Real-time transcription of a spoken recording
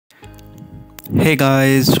Hey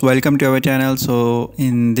guys, welcome to our channel. So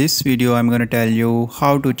in this video I'm going to tell you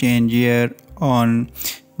how to change year on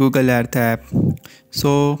Google Earth app.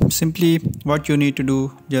 So simply what you need to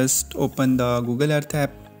do, just open the Google Earth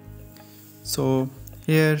app. So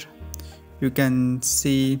here you can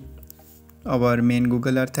see our main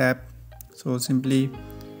Google Earth app. So simply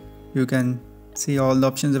you can see all the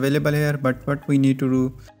options available here, but what we need to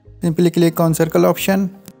do, simply click on circle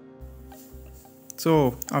option.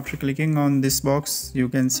 So after clicking on this box, you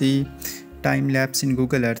can see time lapse in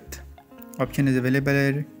Google Earth option is available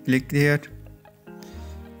here. Click here.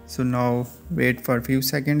 So now wait for a few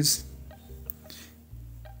seconds.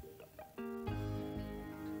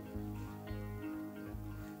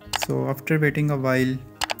 So after waiting a while,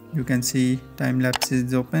 you can see time lapse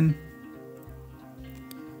is open.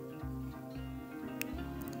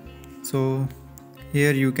 So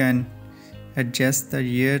here you can adjust the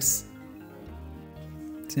years.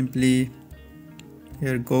 Simply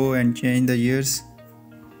here go and change the years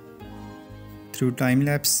through time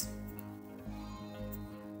lapse.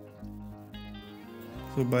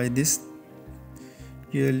 So by this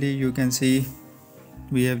yearly you can see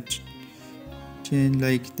we have changed,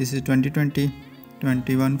 like this is 2020,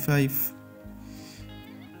 21/5,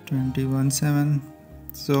 21/7.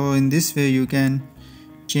 So in this way you can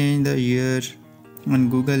change the year on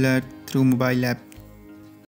Google Earth through mobile app.